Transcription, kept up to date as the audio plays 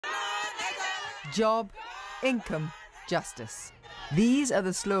job, income, justice. These are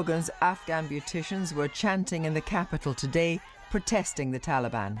the slogans Afghan beauticians were chanting in the capital today, protesting the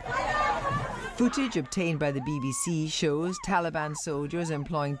Taliban. Footage obtained by the BBC shows Taliban soldiers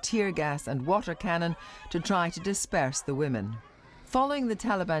employing tear gas and water cannon to try to disperse the women. Following the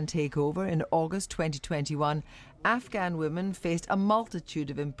Taliban takeover in August 2021, Afghan women faced a multitude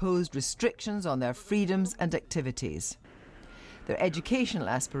of imposed restrictions on their freedoms and activities. Their educational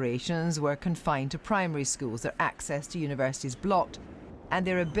aspirations were confined to primary schools, their access to universities blocked, and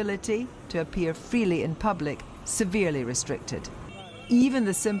their ability to appear freely in public severely restricted. Even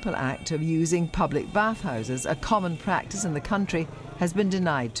the simple act of using public bathhouses, a common practice in the country, has been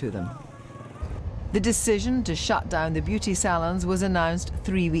denied to them. The decision to shut down the beauty salons was announced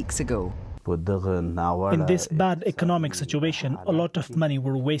 3 weeks ago. In this bad economic situation, a lot of money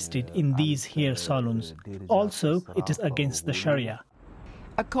were wasted in these hair salons. Also, it is against the Sharia.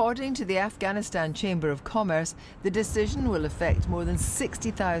 According to the Afghanistan Chamber of Commerce, the decision will affect more than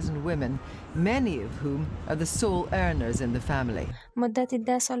 60,000 women, many of whom are the sole earners in the family.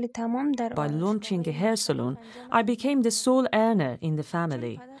 By launching a hair salon, I became the sole earner in the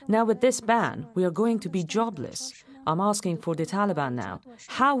family. Now with this ban, we are going to be jobless. I'm asking for the Taliban now.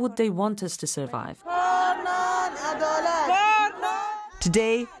 How would they want us to survive?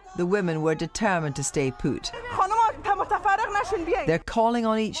 Today, the women were determined to stay put. They're calling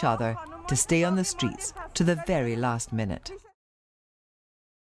on each other to stay on the streets to the very last minute.